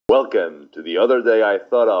Welcome to the Other Day I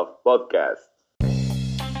Thought of podcast.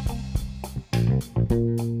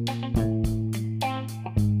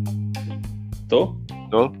 Estou?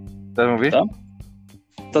 Estou? Estás a ouvir? Tá?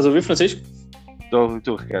 Estás a ouvir, Francisco? Estou, e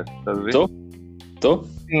tu, Ricardo? Estás a ouvir? Estou? Estou?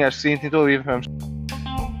 Sim, acho que sim, estou a ouvir, vamos.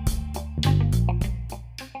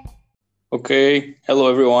 Okay. Hello,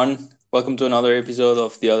 everyone. Welcome to another episode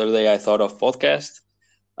of the Other Day I Thought of podcast.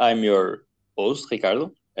 I'm your host,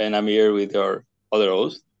 Ricardo, and I'm here with your other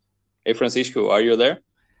host. Hey, Francisco, are you there?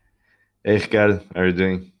 Hey Ricardo, how are you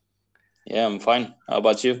doing? Yeah, I'm fine. How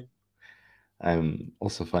about you? I'm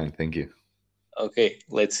also fine, thank you. Okay,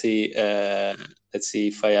 let's see. Let's see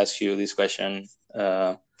if I ask you this question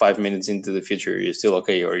 5 minutes into the future. You're still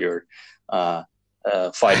okay, or you're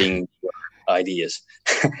fighting your ideas?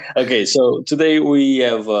 Okay, so today we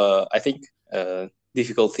have, I think, a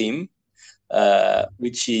difficult theme,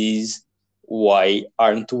 which is why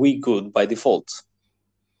aren't we good by default?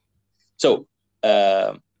 So,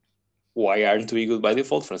 why aren't we good by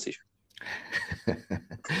default, Francisco?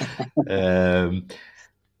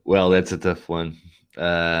 Well, that's a tough one,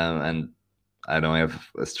 and I don't have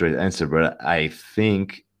a straight answer, but I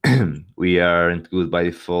think we aren't good by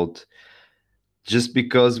default just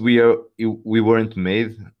because we weren't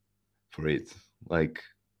made for it. Like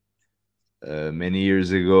many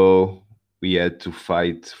years ago, we had to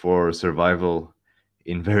fight for survival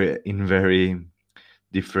in very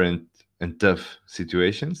different and tough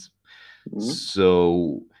situations. Mhm.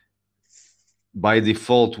 So by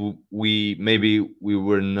default, we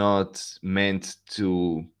were not meant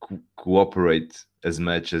to cooperate as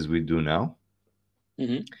much as we do now.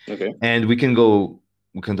 Okay. And we can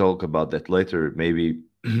talk about that later. Maybe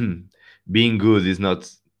being good is not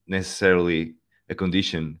necessarily a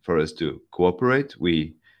condition for us to cooperate.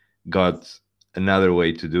 We got another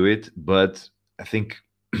way to do it, but I think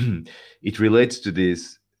it relates to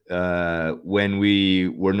this. When we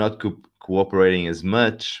were not cooperating as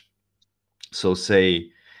much, so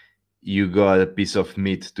say you got a piece of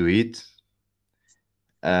meat to eat,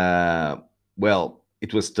 well,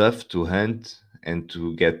 it was tough to hunt and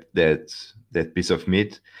to get that piece of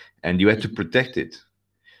meat, and you had to protect it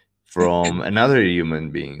from another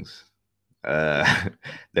human beings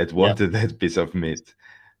that wanted that piece of meat.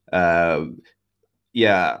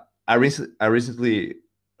 Yeah, I recently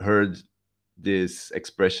heard this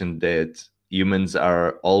expression that humans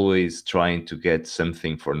are always trying to get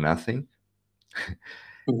something for nothing.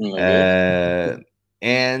 Okay.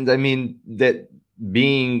 And I mean that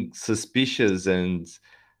being suspicious and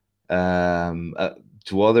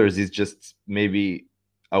to others is just maybe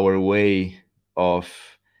our way of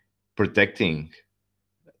protecting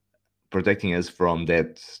us from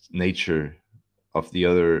that nature of the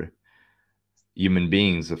other human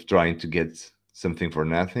beings of trying to get something for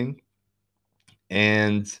nothing.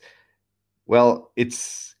 And well,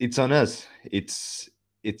 it's on us. It's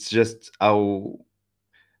just how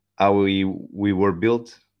we were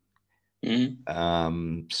built.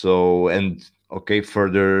 So, and okay,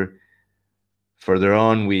 further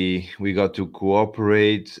on, we got to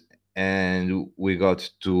cooperate and we got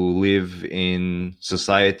to live in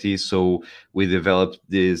society. So we developed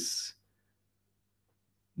these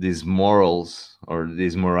morals or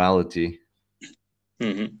this morality.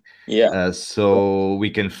 Yeah. So we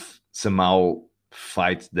can somehow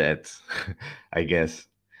fight that, I guess.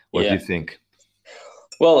 What do you think?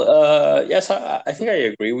 Well, yes, I think I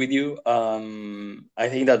agree with you. I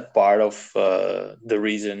think that part of the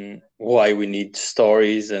reason why we need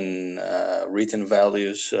stories and written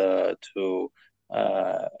values to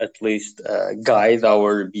at least guide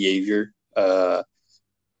our behavior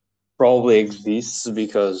probably exists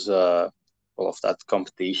because of that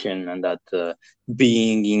competition and that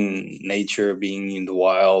being in nature, being in the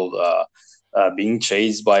wild, being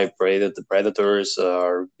chased by predators,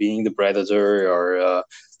 or being the predator, or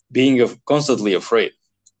being constantly afraid.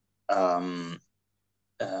 But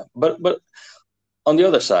on the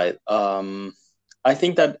other side, I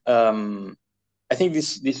think that I think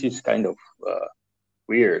this is kind of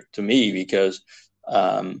weird to me because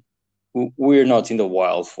we're not in the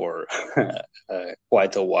wild for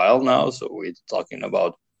quite a while now. So we're talking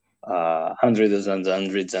about hundreds and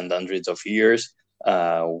hundreds and hundreds of years.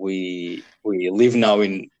 We live now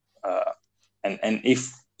in and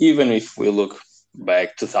if even if we look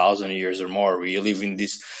back 2,000 years or more, we live in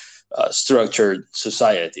this structured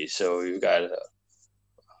society. So you've got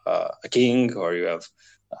a king, or you have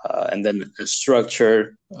and then a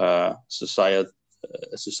structured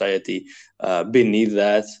society beneath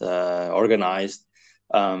that, organized.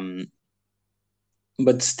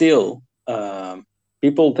 But still,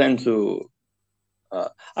 people tend to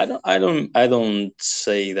I don't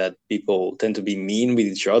say that people tend to be mean with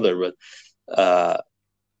each other, but uh,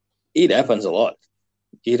 it happens a lot.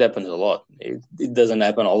 It happens a lot. It doesn't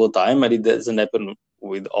happen all the time, and it doesn't happen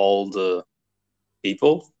with all the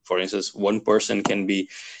people. For instance, one person can be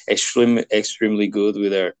extremely good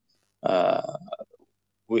with their uh,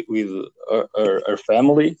 with her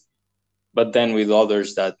family, but then with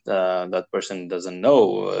others that that person doesn't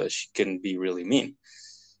know, she can be really mean,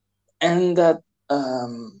 and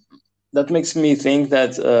um, that makes me think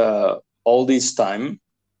that all this time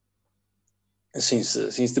since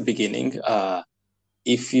the beginning,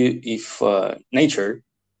 if nature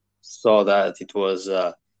saw that it was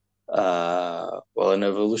well, an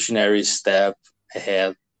evolutionary step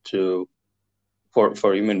ahead to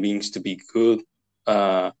for human beings to be good,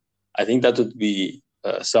 I think that would be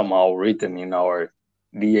somehow written in our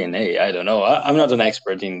DNA. I don't know. I'm not an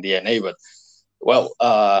expert in DNA, but well,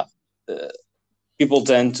 uh, people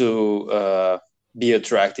tend to be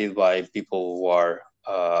attracted by people who are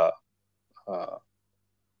uh,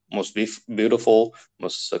 most beautiful,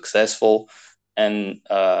 most successful, and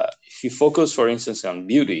if you focus, for instance, on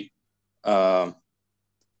beauty, um,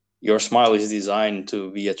 your smile is designed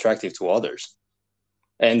to be attractive to others,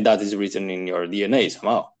 and that is written in your DNA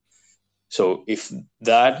somehow. So if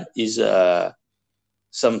that is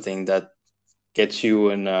something that gets you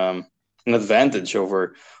an advantage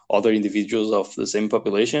over other individuals of the same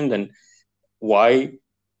population, then why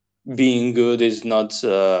being good is not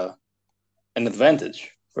an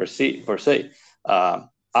advantage per se. Uh,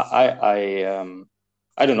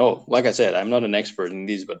 I don't know. Like I said, I'm not an expert in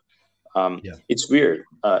this, but Yeah. it's weird.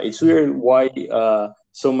 It's weird why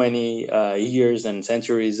so many years and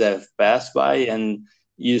centuries have passed by, and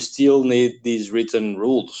you still need these written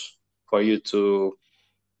rules for you to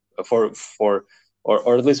for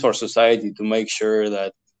or at least for society to make sure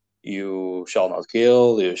that you shall not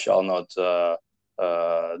kill, you shall not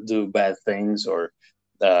do bad things, or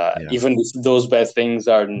Yeah. even if those bad things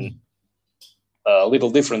are a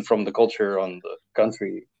little different from the culture on the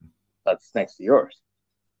country that's next to yours.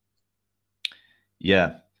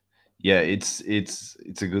 Yeah. Yeah, it's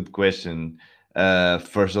a good question.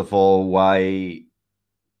 First of all, why,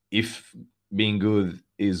 if being good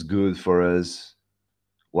is good for us,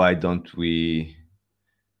 why don't we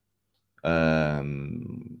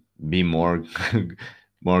be more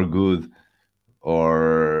more good,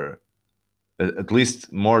 or at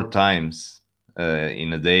least more times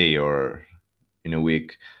in a day or in a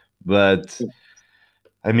week? But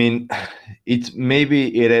I mean, it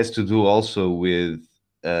maybe it has to do also with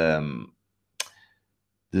um,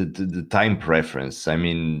 the time preference. I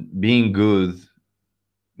mean, being good,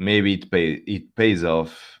 maybe it pays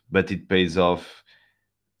off, but it pays off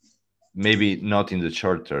maybe not in the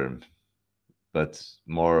short term, but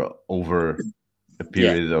more over a Yeah,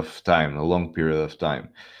 period of time, a long period of time.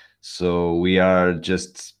 So we are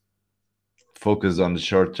just focused on the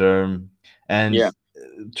short term. And yeah,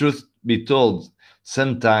 truth be told,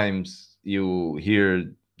 sometimes you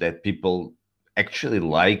hear that people actually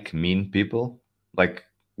like mean people, like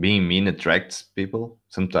being mean attracts people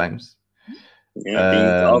sometimes. yeah.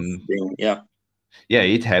 Being tough, Um, being yeah, yeah,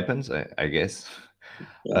 it happens, I guess.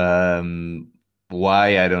 yeah. Um,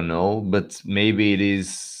 why, I don't know, but maybe it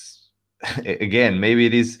is again, maybe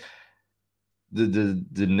it is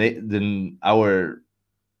the our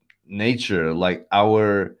nature, like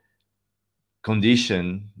our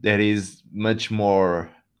condition, that is much more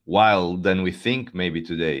wild than we think maybe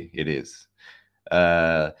today it is.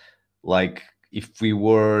 uh like, if we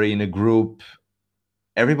were in a group,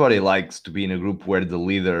 everybody likes to be in a group where the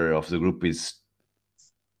leader of the group is,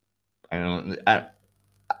 I don't,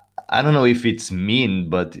 I don't know if it's mean,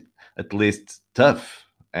 but at least tough.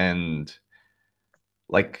 And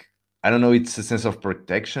like, I don't know, it's a sense of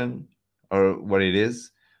protection or what it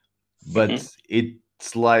is, Hmm. but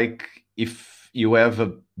it's like, if you have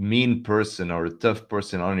a mean person or a tough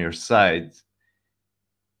person on your side,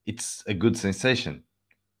 it's a good sensation.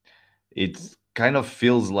 It kind of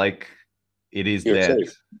feels like it is You're that.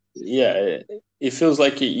 safe. Yeah, it feels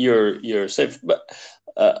like you're safe, but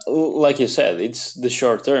like you said, it's the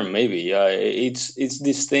short term. Maybe it's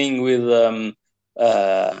this thing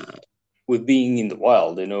uh, with being in the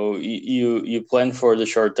wild. You know, you plan for the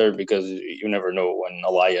short term because you never know when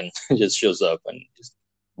a lion just shows up and just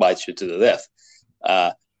bites you to the death.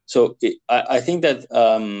 Uh, I think that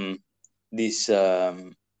this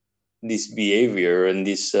this behavior and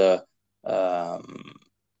this um,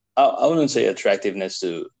 I wouldn't say attractiveness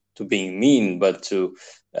to being mean, but to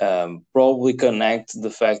probably connect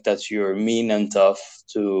the fact that you're mean and tough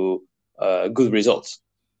to good results.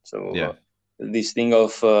 So Yeah. this thing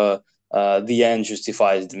of the end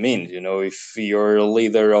justifies the means. If your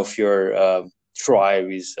leader of your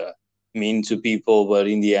tribe is mean to people, but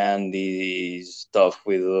in the end he's tough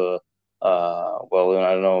with well,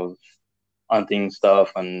 I don't know, hunting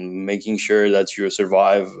stuff and making sure that you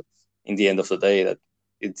survive. In the end of the day, that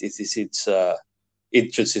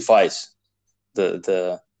it justifies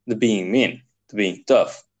the being mean, the being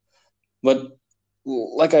tough. But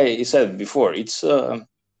like I said before, it's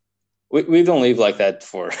we don't live like that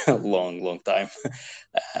for a long time.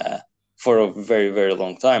 uh, for a very very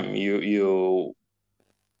long time.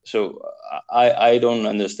 So I don't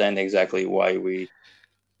understand exactly why we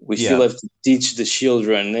still Yeah, have to teach the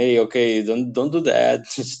children, hey, okay, don't do that.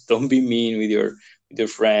 Just don't be mean with your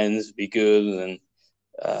friends, be good. And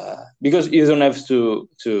because you don't have to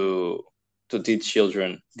teach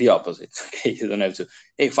children the opposite. Okay, you don't have to,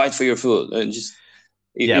 hey, fight for your food, and just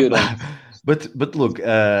yeah. you don't. But look,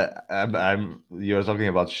 I'm you're talking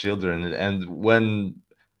about children, and one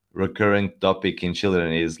recurring topic in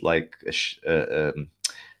children is like a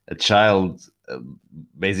child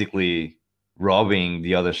basically robbing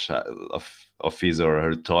the other of his or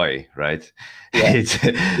her toy, right? Yeah, It's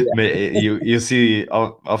yeah, you see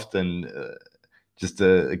often just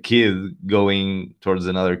a kid going towards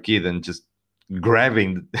another kid and just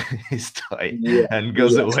grabbing his toy yeah, and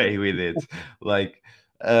goes yeah, away with it. Like,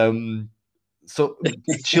 um so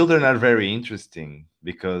children are very interesting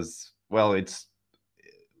because, well, it's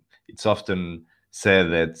often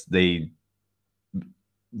said that they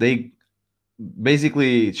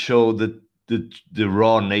basically show the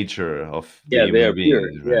raw nature of the yeah. They are human pure.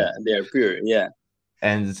 beings, right? Yeah, they are pure. Yeah.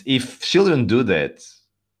 And if children do that,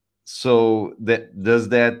 so that does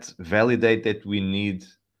that validate that we need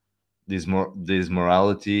this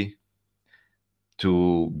morality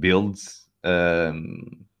to build a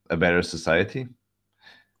better society?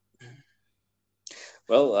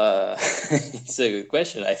 Well, it's a good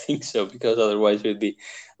question. I think so, because otherwise we'd be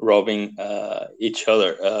robbing each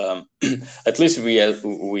other. At least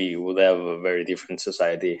we would have a very different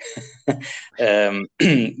society. But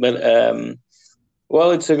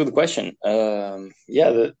well, it's a good question.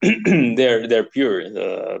 Yeah, they're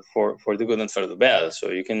pure for the good and for the bad. So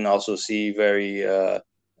you can also see very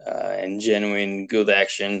and genuine good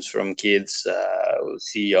actions from kids.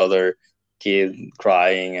 See other kid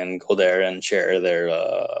crying and go there and share their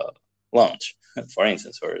lunch, for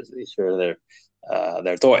instance, or they share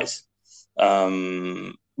their toys.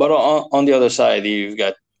 But on the other side,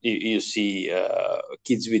 you see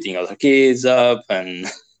kids beating other kids up, and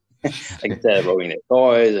like I said, robbing their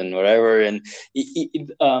toys and whatever. And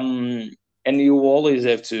and you always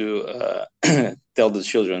have to tell the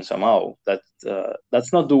children somehow that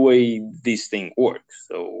that's not the way this thing works.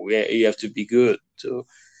 So you have to be good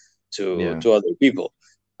Yeah, to other people.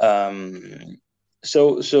 Um,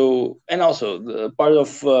 and also the part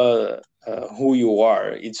of who you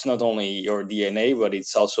are. It's not only your DNA, but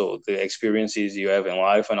it's also the experiences you have in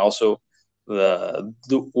life, and also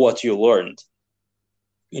what you learned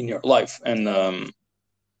in your life. And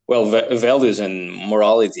well, values and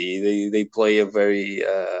morality, they play a very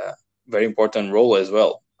important role as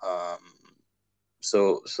well.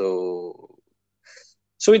 So so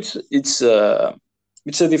so it's a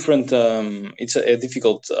different it's a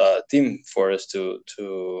difficult theme for us to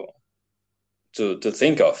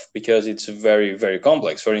think of, because it's very very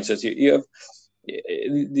complex. For instance, you have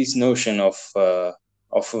this notion of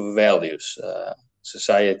values,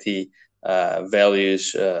 society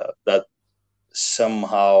values that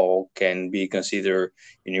somehow can be considered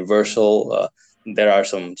universal. There are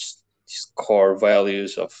some core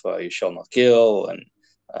values of you shall not kill, and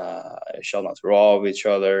you shall not rob each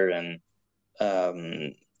other, and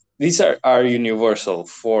um, these are universal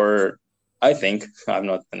for. I think I'm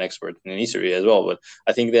not an expert in history as well, but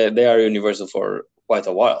I think that they are universal for quite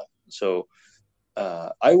a while. So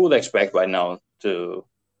I would expect by now to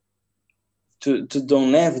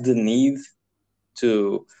don't have the need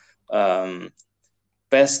to um,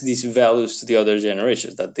 pass these values to the other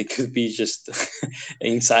generations, that they could be just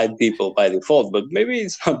inside people by default. But maybe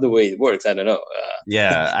it's not the way it works. I don't know.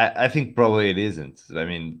 yeah. I think probably it isn't. I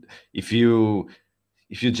mean, if you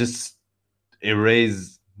just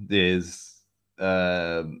erase these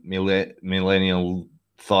millennial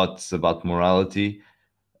thoughts about morality,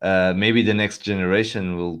 maybe the next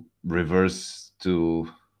generation will reverse to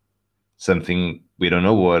something we don't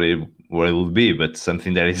know what it will be, but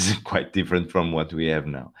something that is quite different from what we have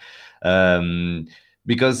now. Um,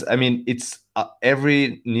 because I mean, it's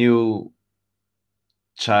every new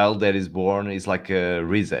child that is born is like a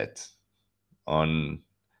reset on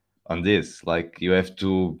this. Like you have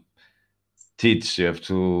to teach, you have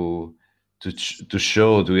to to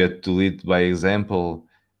show, to get to lead by example,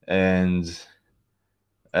 and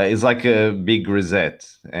it's like a big reset.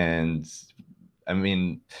 And I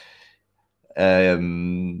mean,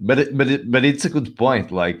 but it's a good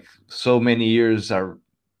point. Like, so many years are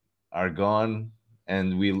gone,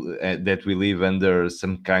 and that we live under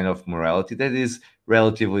some kind of morality that is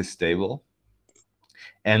relatively stable,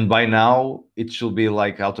 and by now it should be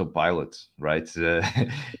like autopilot, right?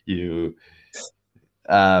 You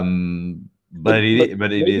but it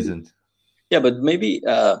maybe, isn't. yeah, but maybe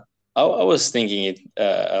I was thinking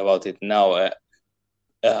about it now.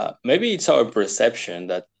 Maybe it's our perception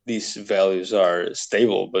that these values are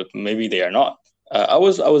stable, but maybe they are not. I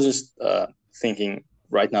was just thinking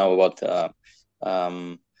right now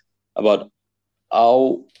um, about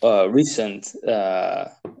how recent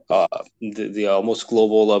the almost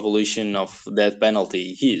global abolition of death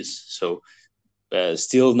penalty is. So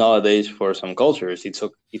still nowadays, for some cultures,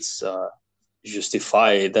 it's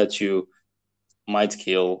justified that you might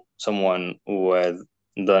kill someone who had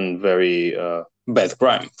done very bad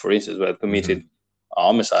crime, for instance, who had committed Mhm.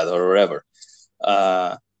 homicide or whatever.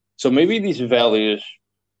 Uh, so maybe these values,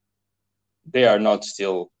 they are not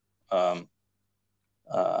still um,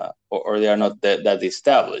 or they are not that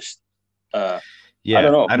established. Uh, I don't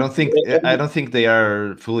Yeah, know. I don't think they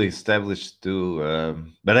are fully established too,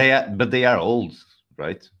 but they are old,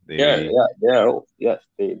 right? Yeah, They yeah, they are old. Yes,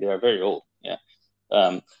 they are very old. Yeah.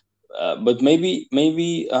 Um, but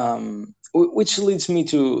which leads me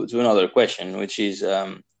to another question, which is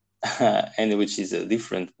and which is a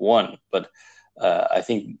different one, but I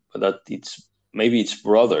think that it's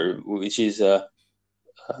broader, which is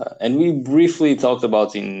and we briefly talked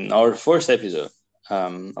about in our first episode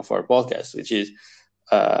of our podcast, which is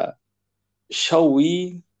uh, shall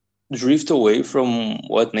we drift away from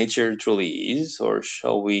what nature truly is, or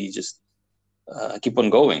shall we just keep on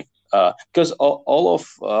going? Because all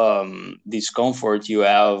of this comfort you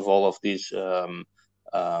have, all of these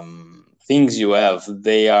things you have,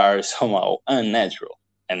 they are somehow unnatural.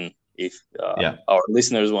 And if yeah. our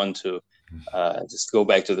listeners want to just go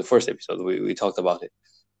back to the first episode, we talked about it.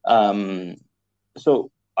 Um,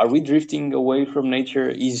 so, are we drifting away from nature?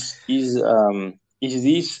 Is these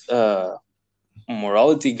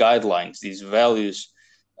morality guidelines, these values,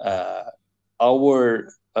 uh, our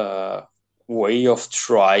way of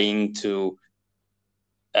trying to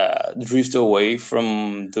drift away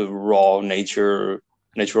from the raw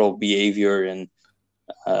natural behavior, and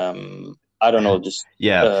I don't know, just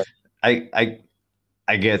Yeah, uh, I I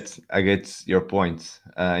I get your point.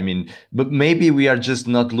 I mean, but maybe we are just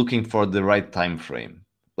not looking for the right time frame.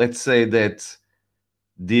 Let's say that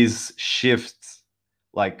this shift,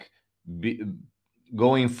 like, be,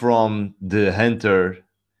 going from the hunter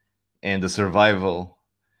and the survival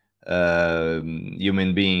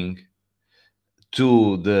human being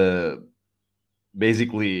to the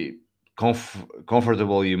basically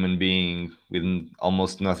comfortable human being with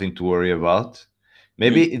almost nothing to worry about.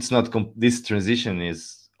 Maybe mm, it's not this transition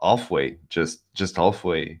is halfway, just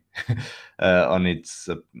halfway on its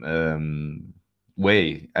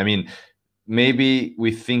way. I mean, maybe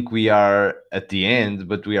we think we are at the end,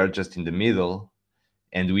 but we are just in the middle,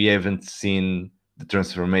 and we haven't seen the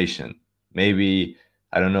transformation. Maybe,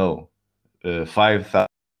 I don't know, 5,000.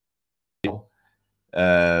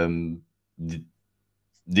 Um,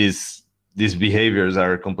 these these behaviors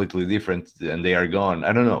are completely different and they are gone.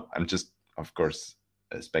 I don't know, I'm just, of course,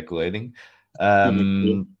 speculating. yeah,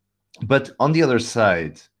 um, but on the other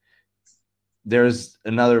side, there's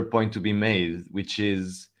another point to be made, which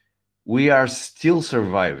is we are still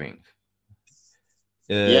surviving.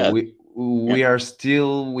 yeah, yeah, We are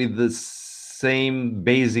still with the same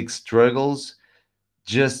basic struggles,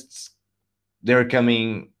 just they're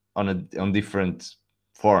coming on different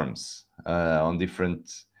forms, on different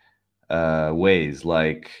ways.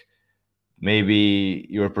 Like, maybe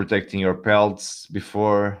you were protecting your pelts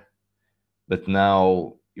before, but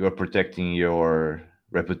now you are protecting your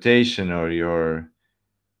reputation or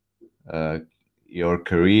uh, your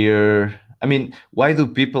career. I mean, why do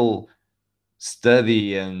people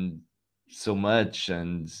study and so much,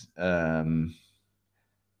 and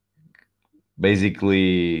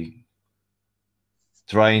basically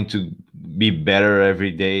trying to be better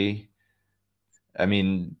every day? I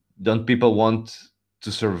mean, don't people want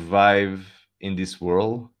to survive in this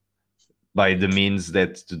world by the means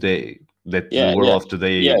that the yeah, world yeah, of yeah.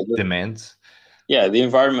 today demands? Yeah, the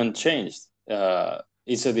environment changed.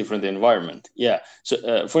 It's a different environment. Yeah.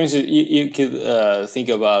 So, for instance, you could think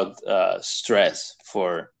about stress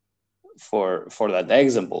for that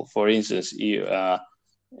example. For instance, you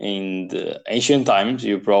in the ancient times,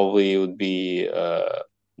 you probably would be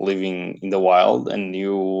living in the wild, and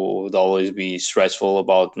you would always be stressful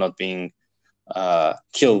about not being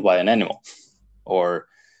killed by an animal, or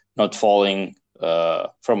not falling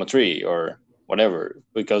from a tree or whatever,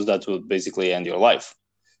 because that would basically end your life.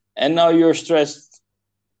 And now you're stressed,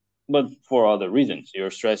 but for other reasons.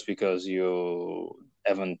 You're stressed because you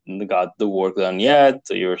haven't got the work done yet.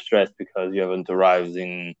 You're stressed because you haven't arrived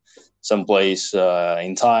in some place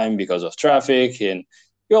in time because of traffic, and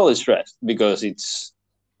you're always stressed because it's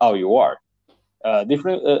how you are.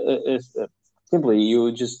 Different, simply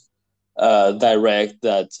you just direct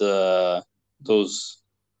that those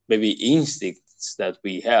maybe instincts that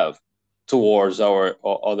we have towards our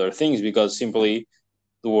other things, because simply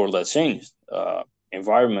the world has changed,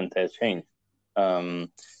 environment has changed.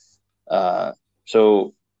 Um, uh,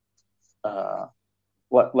 so, uh,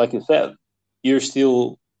 what, like you said, you're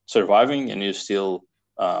still surviving, and you're still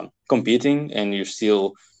competing, and you're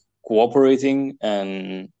still cooperating,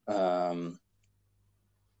 and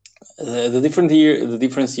the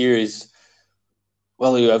difference here is,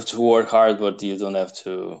 well, you have to work hard, but you don't have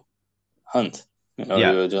to hunt.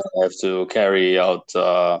 Yeah, You don't have to carry out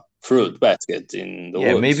fruit basket in the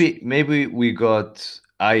yeah. woods. Maybe we got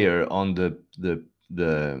higher on the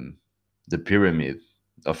the pyramid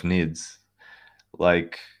of needs,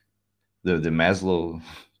 like the Maslow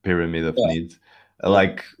pyramid of Yeah, needs. yeah.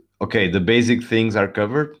 Like, okay, the basic things are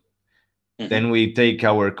covered. Hmm. Then we take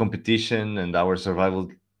our competition and our survival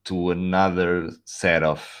to another set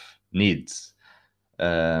of needs.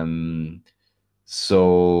 Um,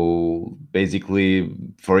 so basically,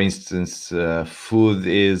 for instance, food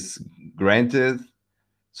is granted,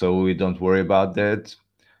 so we don't worry about that.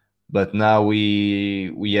 But now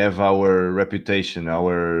we have our reputation,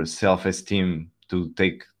 our self-esteem to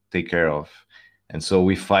take care of, and so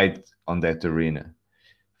we fight on that arena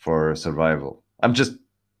for survival. I'm just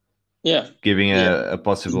Yeah, giving yeah, a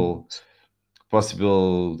possible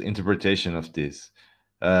interpretation of this.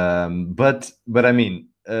 But I mean,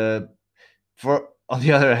 for on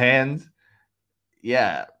the other hand,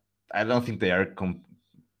 yeah, I don't think they are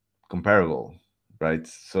comparable, right?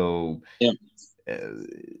 So yeah,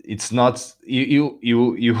 it's not you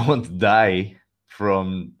won't die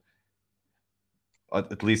from,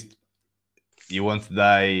 at least you won't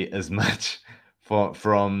die as much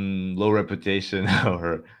from low reputation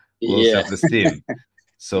or low yeah, self-esteem.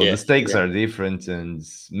 So the yeah, stakes yeah, are different, and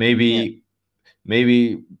yeah,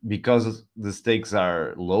 maybe because the stakes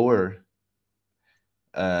are lower,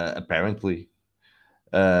 apparently,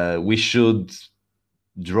 we should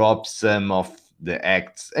drop some of the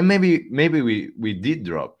acts, and maybe we did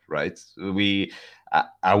drop, right?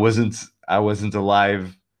 I wasn't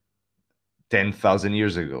alive 10,000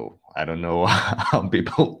 years ago. I don't know how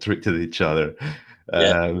people treated each other.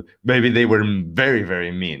 yeah, Maybe they were very,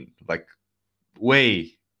 very mean, like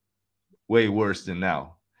way, way worse than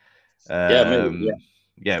now. yeah. Maybe, yeah.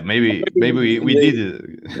 Yeah, Or maybe maybe we did it.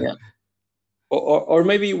 yeah, or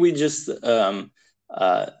maybe we just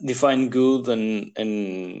define good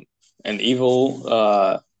and evil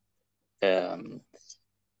um,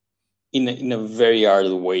 in a very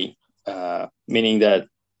hard way, meaning that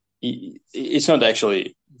it's not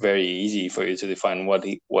actually very easy for you to define what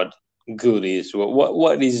good is.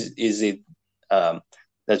 What is it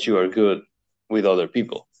that you are good with other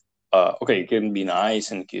people? Okay, it can be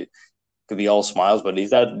nice and could be all smiles, but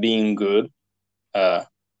is that being good?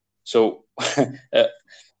 So the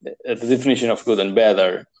definition of good and bad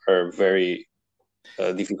are very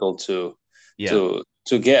difficult Yeah,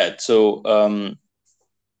 to get. So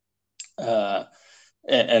uh,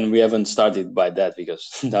 and we haven't started by that, because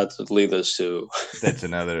that would lead us to that's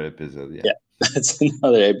another episode. Yeah, yeah, that's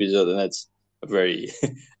another episode, and that's a very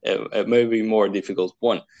maybe more difficult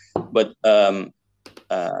one. But uh,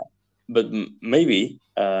 maybe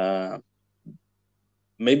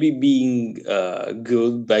maybe being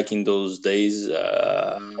good back in those days,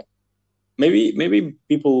 maybe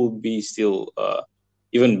people would be still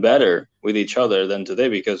even better with each other than today,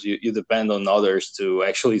 because you depend on others to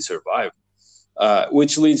actually survive.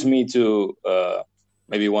 Which leads me to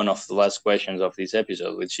maybe one of the last questions of this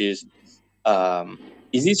episode, which is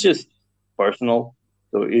this just personal?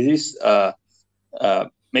 So is this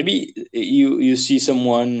maybe you see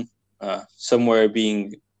someone somewhere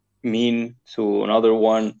being mean to another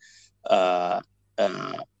one, uh,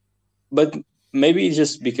 uh, but maybe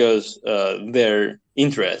just because their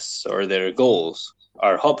interests or their goals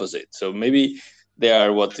are opposite. So maybe they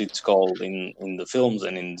are what it's called in the films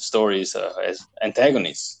and in the stories as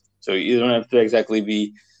antagonists. So you don't have to exactly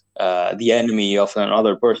be the enemy of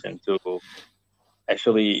another person to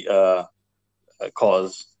actually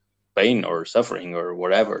cause pain or suffering or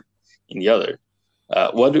whatever in the other.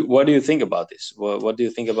 What do you think about this? What do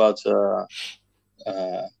you think about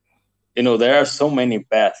there are so many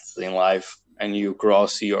paths in life, and you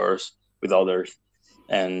cross yours with others,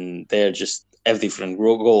 and they just have different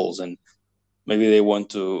goals, and maybe they want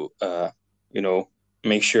to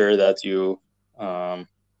make sure that you um,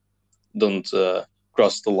 don't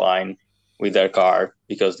cross the line with their car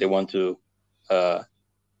because they want to uh,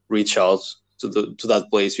 reach out to that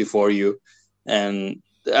place before you, and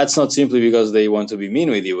that's not simply because they want to be mean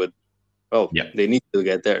with you, but well, Yeah. they need to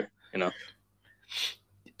get there.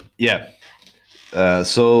 Yeah.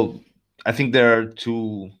 So I think there are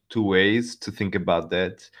two ways to think about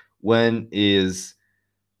that. One is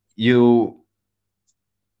you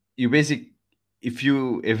you basic if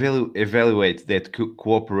you evaluate that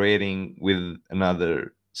cooperating with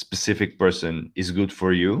another specific person is good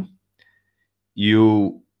for you,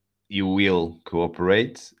 you you will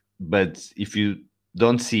cooperate. But if you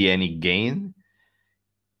don't see any gain,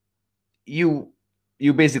 you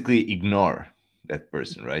you basically ignore that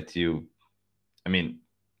person, right? I mean,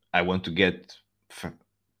 I want to get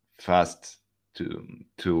fast to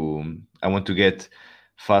I want to get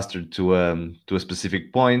faster to a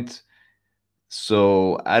specific point.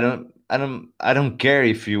 So I don't care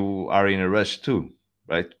if you are in a rush too,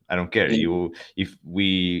 right? I don't care. Yeah, You If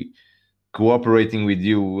we cooperating with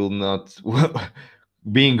you will not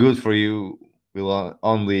being good for you will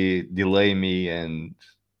only delay me and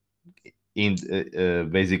in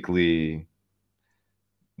basically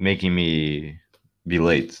making me be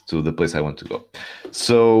late to the place I want to go.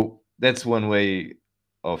 So that's one way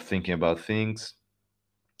of thinking about things.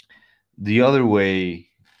 The other way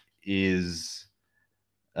is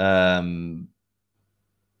um,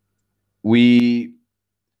 we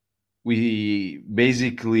we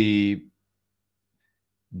basically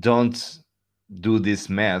don't do this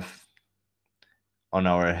math on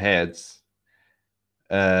our heads.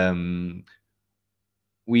 Um,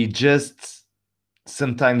 we just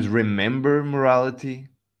sometimes remember morality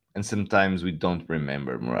and sometimes we don't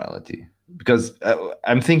remember morality because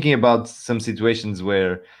I'm thinking about some situations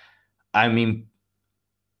where I'm in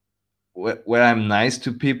where I'm nice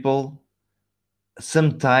to people.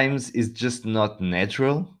 Sometimes it's just not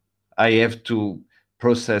natural. I have to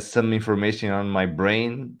process some information on my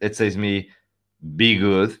brain that says me be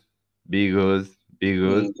good, be good, be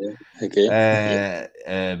good, okay, okay.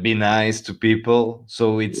 Yeah, be nice to people.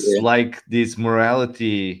 So it's yeah, like this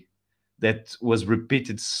morality that was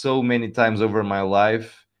repeated so many times over my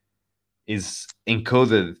life is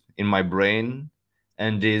encoded in my brain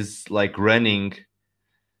and is like running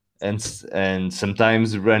and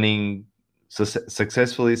sometimes running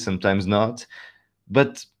successfully, sometimes not.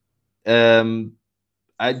 But um,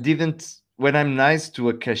 I didn't. When I'm nice to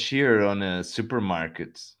a cashier on a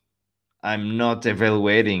supermarket, I'm not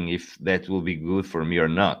evaluating if that will be good for me or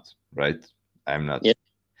not, right? I'm not. yeah.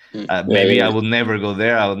 Yeah, Maybe yeah, I will never go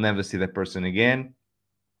there. I will never see that person again.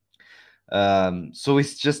 So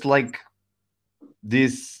it's just like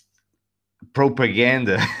this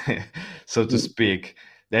propaganda, so to yeah. speak,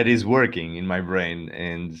 that is working in my brain,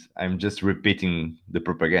 and I'm just repeating the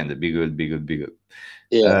propaganda: be good, be good, be good.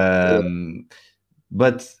 Yeah, yeah,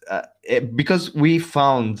 But because we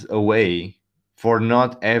found a way for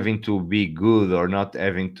not having to be good or not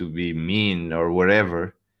having to be mean or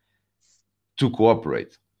whatever to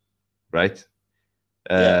cooperate, right?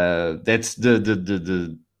 yeah, That's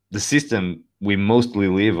the system we mostly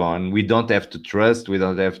live on. We don't have to trust. We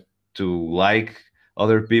don't have to like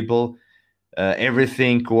other people.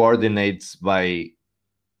 Everything coordinates by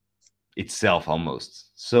itself almost.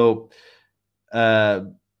 So uh,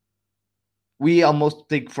 we almost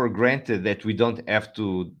take for granted that we don't have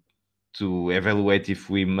to evaluate if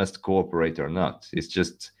we must cooperate or not. It's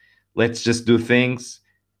just let's just do things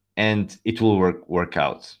and it will work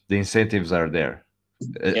out. The incentives are there.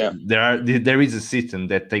 yeah, There is a system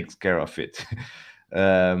that takes care of it.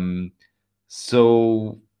 um,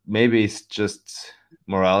 so maybe it's just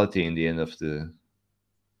morality in the end of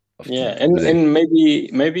yeah. the And day.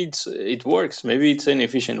 maybe it works. Maybe it's an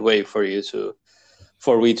efficient way for you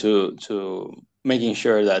for we to making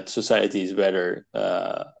sure that society is better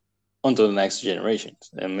onto the next generations,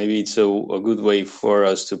 and maybe it's a good way for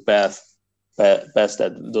us to pass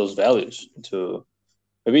those values to.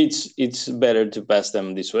 Maybe it's better to pass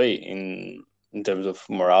them this way in terms of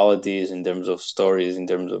moralities, in terms of stories, in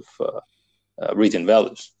terms of written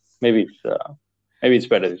values. Maybe it's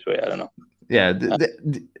better this way. I don't know. Yeah, Uh,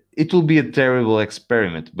 it will be a terrible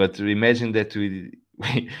experiment, but imagine that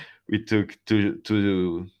we took to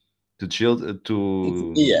children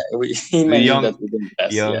yeah, we to imagine that we don't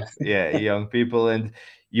pass. young people, and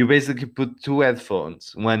you basically put two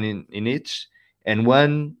headphones, one in each, and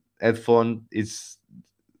one headphone is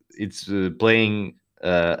it's playing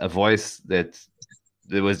a voice that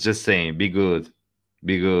was just saying be good,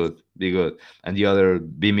 be good, be good, and the other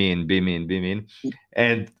be mean, be mean, be mean.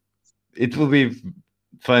 And it will be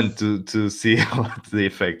fun to see what the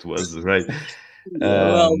effect was, right? Yeah,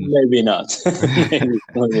 well, um maybe not. Maybe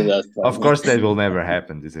not with that of time. course that will never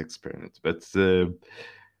happen, this experiment, but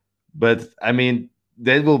I mean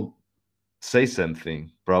that will say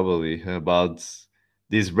something probably about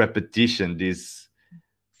this repetition, this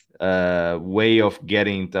way of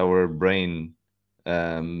getting into our brain,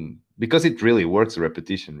 because it really works,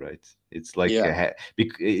 repetition, right? It's like Yeah.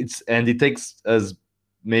 it's, and it takes us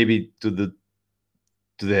maybe to the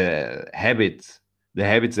habits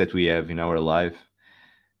that we have in our life.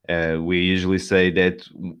 We usually say that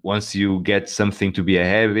once you get something to be a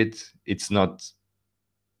habit, it's not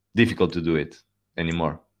difficult to do it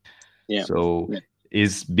anymore. Yeah. So Yeah.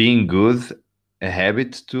 is being good a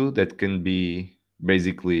habit too that can be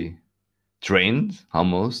basically trained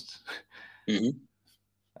almost? Hmm.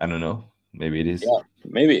 I don't know. Maybe it is. Yeah.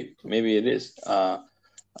 Maybe it is. Uh,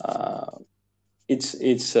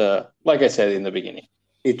 it's like I said in the beginning.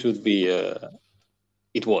 It would be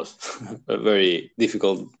it was a very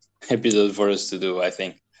difficult episode for us to do. I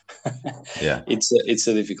think Yeah. it's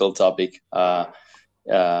a difficult topic. But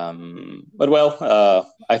well,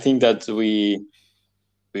 I think that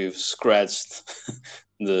we've scratched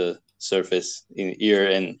the surface in here,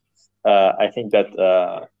 and I think that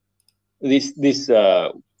this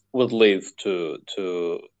would lead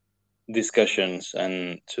to discussions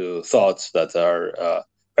and to thoughts that are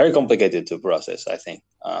very complicated to process, I think.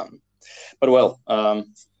 But well,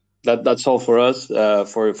 that's all for us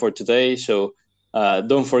for today. So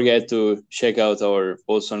don't forget to check out our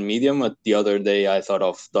posts on Medium. At the other day, I thought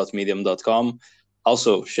of .medium.com.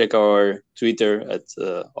 Also, check our Twitter at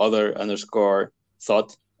other_thought.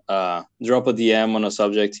 Drop a DM on a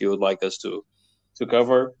subject you would like us to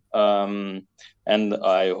cover. And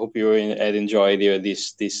I hope you had enjoyed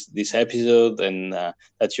this episode, and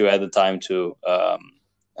that you had the time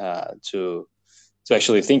uh, to to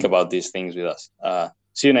actually think about these things with us.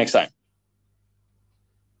 See you next time.